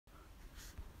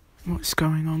What's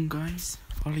going on, guys?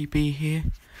 Ollie B here.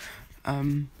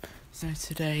 So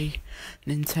today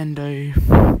Nintendo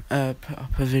put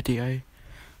up a video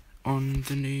on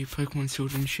the new Pokemon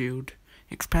Sword and Shield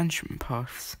expansion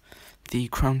pass, the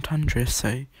Crown Tundra.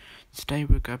 So today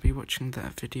we're gonna be watching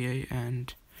that video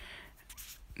and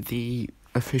the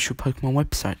official Pokemon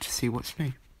website to see what's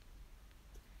new.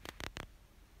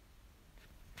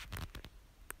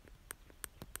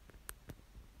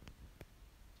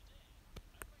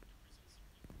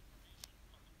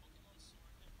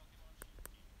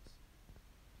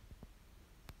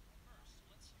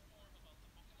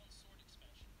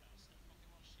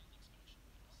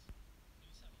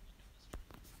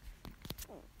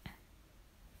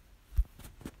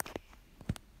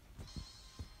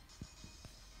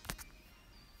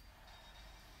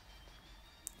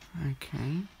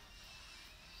 Okay.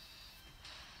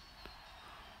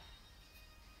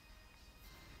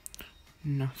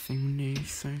 Nothing new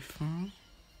so far.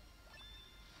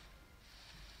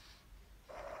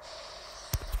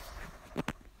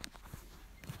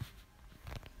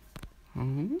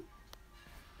 Oh.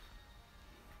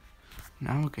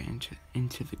 Now we're getting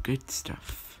into the good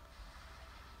stuff.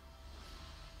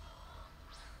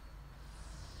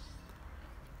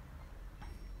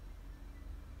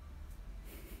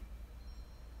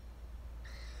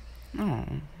 Oh.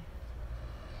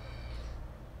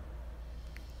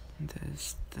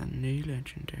 There's the new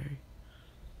legendary.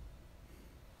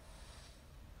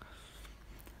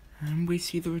 And we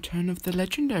see the return of the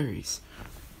legendaries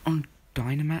on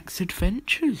Dynamax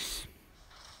Adventures.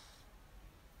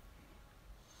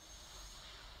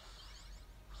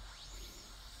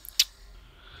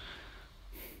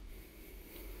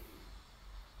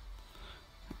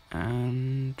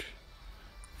 And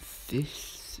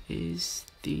this is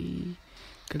the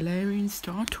Galarian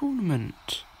Star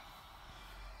Tournament.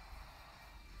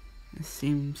 This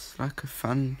seems like a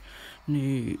fun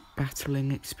new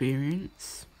battling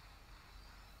experience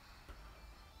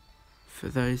for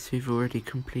those who've already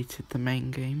completed the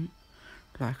main game,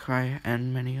 like I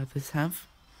and many others have.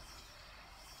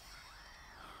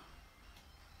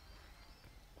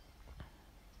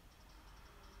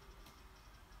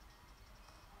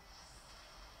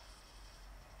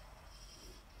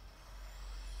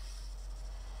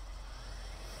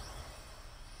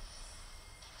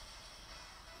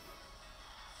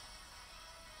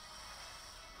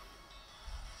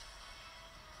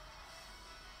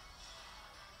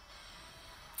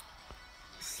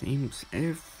 Seems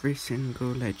every single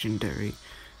legendary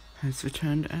has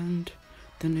returned, and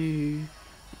the new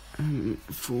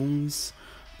forms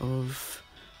of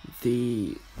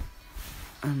the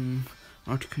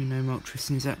Articuno,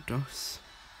 Moltres and Zapdos,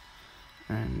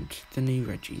 and the new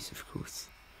Regis, of course.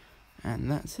 And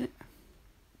that's it.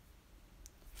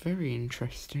 Very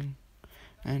interesting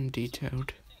and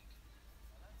detailed.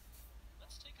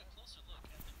 Let's take a closer look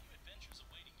at the new adventures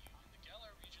awaiting you in the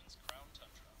Galar region's Crown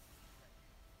Tundra.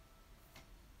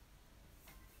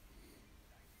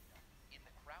 In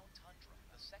the Crown Tundra,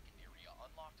 the second area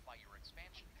unlocked by your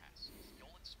expansion pass,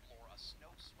 you'll explore a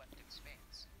snow-swept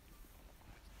expanse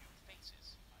with new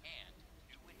faces and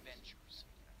new adventures.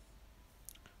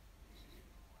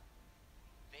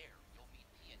 There, you'll meet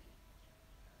Peony,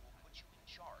 who will put you in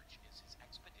charge as his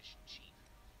expedition chief.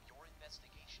 Your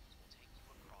investigations will take you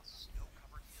across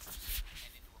snow-covered hills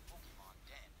and into a Pokemon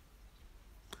den,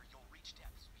 where you'll reach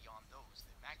depths beyond those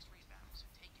that Max Raid battles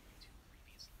had taken you to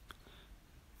previously.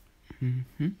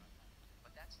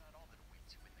 But that's not all that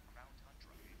awaits you in the Crown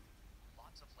Tundra.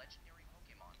 Lots of legendary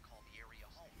Pokemon call the area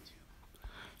home, too.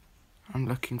 I'm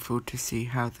looking forward to see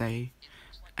how they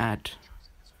add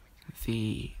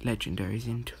the legendaries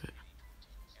into it,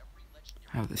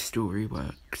 how the story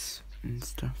works and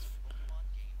stuff. Pokemon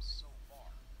games so far.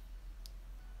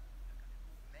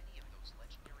 Many of those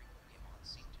legendary Pokemon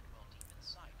seem to dwell deep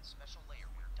inside a special layer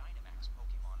where Dynamax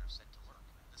Pokemon are said to lurk.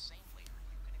 The same layer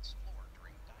you can explore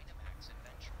during Dynamax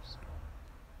Adventures.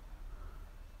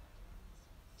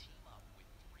 Team up with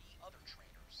 3 other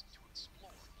trainers to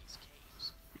explore these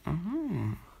caves.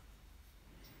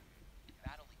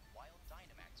 Battling wild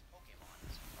Dynamax Pokemon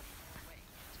as you make your way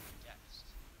into the depths.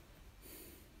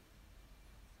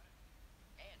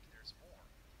 And there's more.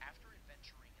 After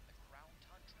adventuring in the Crown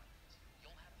Tundra,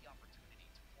 you'll have the opportunity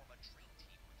to form a dream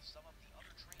team with some of the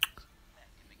other trainers you've met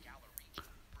in the Galar region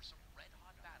for some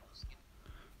red-hot battles in...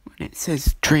 When it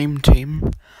says Dream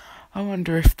Team, I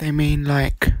wonder if they mean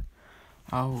like,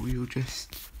 oh, you'll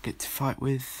just get to fight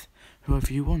with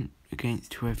whoever you want,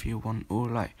 against whoever you want, or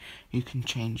like you can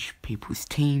change people's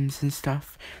teams and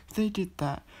stuff. If they did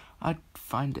that, I'd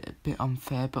find it a bit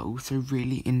unfair, but also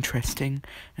really interesting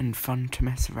and fun to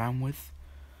mess around with.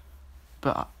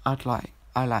 but I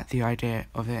like the idea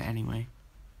of it anyway.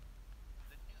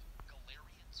 The new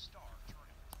Galarian Star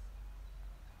Tournament.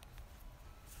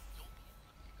 You'll be able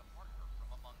to pick a partner from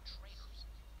among trainers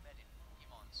you've met in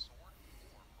Pokemon Sword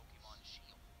or Pokemon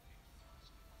Shield.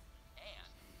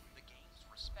 And the game's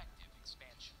respective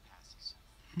expansion passes.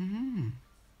 Mm.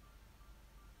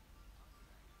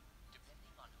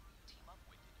 Depending on who you team up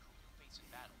with and who you face in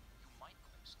battle, you might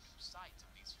glimpse new sides of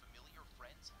these familiar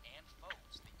friends and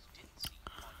foes that you didn't see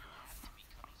on your path to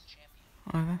becoming champion.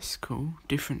 Oh, that's cool.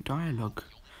 Different dialogue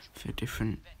for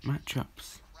different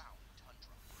matchups. Crown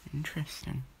Tundra.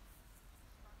 Interesting.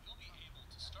 You'll be able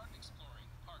to start exploring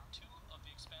Part 2 of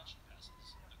the expansion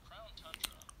passes, the Crown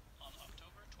Tundra, on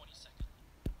October 22nd.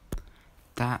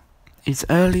 That is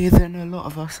earlier than a lot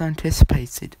of us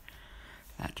anticipated.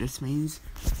 That just means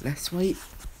less wait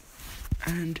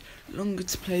and longer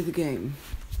to play the game.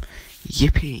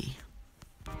 Yippee.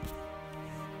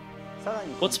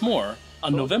 What's more,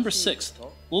 on November 6th,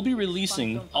 we'll be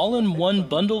releasing all-in-one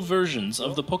bundle versions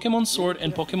of the Pokemon Sword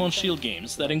and Pokemon Shield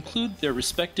games that include their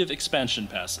respective expansion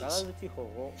passes.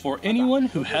 For anyone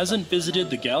who hasn't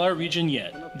visited the Galar region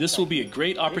yet, this will be a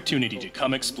great opportunity to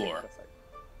come explore.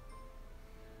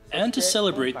 And to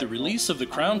celebrate the release of the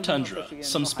Crown Tundra,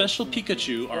 some special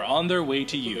Pikachu are on their way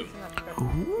to you.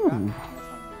 Ooh.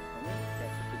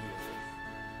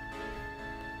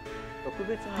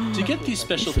 To get these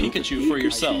special Pikachu for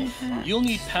yourself, you'll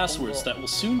need passwords that will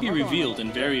soon be revealed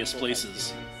in various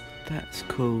places. That's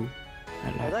cool.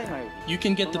 I like that. You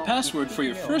can get the password for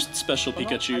your first special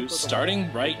Pikachu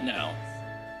starting right now.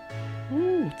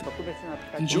 Ooh.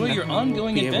 Enjoy your We'll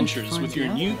ongoing be able to adventures find with your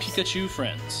out. new Pikachu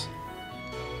friends.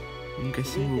 I'm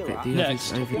guessing we'll get the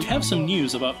Next, others over we have time. some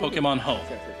news about Pokemon Home.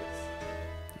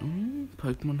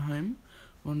 Pokemon Home.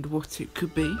 Wonder what it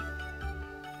could be.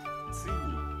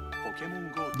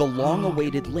 The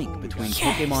long-awaited link between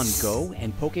Pokemon Go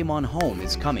and Pokemon Home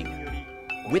is coming.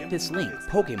 With this link,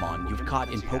 Pokemon you've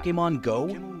caught in Pokemon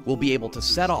Go will be able to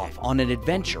set off on an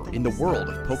adventure in the world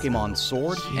of Pokemon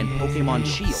Sword and Pokemon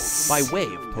Shield by way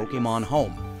of Pokemon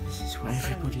Home. This is what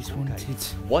everybody's wanted.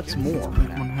 What's more,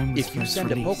 Pokemon Home was if you first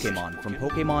send a released. Pokemon from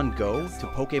Pokemon Go to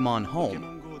Pokemon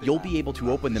Home, you'll be able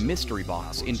to open the mystery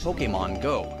box in Pokemon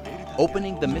Go.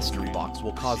 Opening the mystery box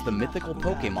will cause the mythical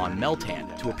Pokemon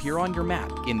Meltan to appear on your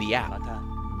map in the app.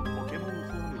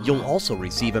 You'll also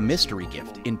receive a mystery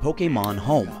gift in Pokemon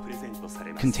Home,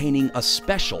 containing a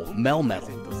special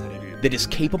Melmetal that is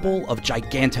capable of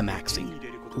Gigantamaxing.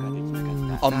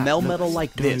 A Melmetal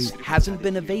like this hasn't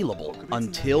been available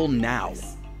until now.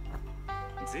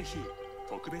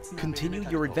 Continue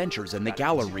your adventures in the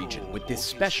Galar region with this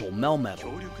special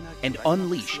Melmetal and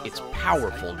unleash its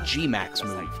powerful G-Max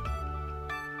move.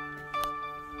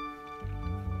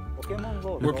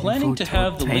 We're planning to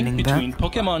have the link obtaining between that.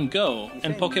 Pokemon Go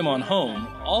and Pokemon Home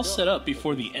all set up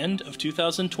before the end of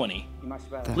 2020.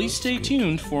 Please stay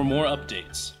tuned for more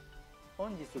updates.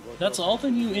 That's all the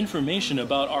new information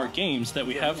about our games that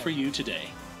we have for you today.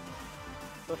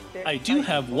 I do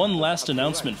have one last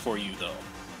announcement for you though.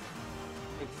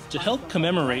 To help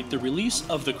commemorate the release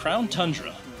of the Crown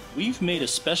Tundra, we've made a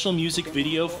special music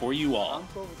video for you all.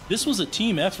 This was a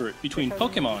team effort between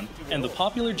Pokemon and the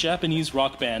popular Japanese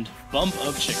rock band Bump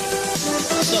of Chicken.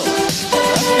 So,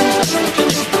 that brings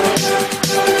us to the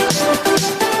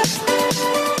finish.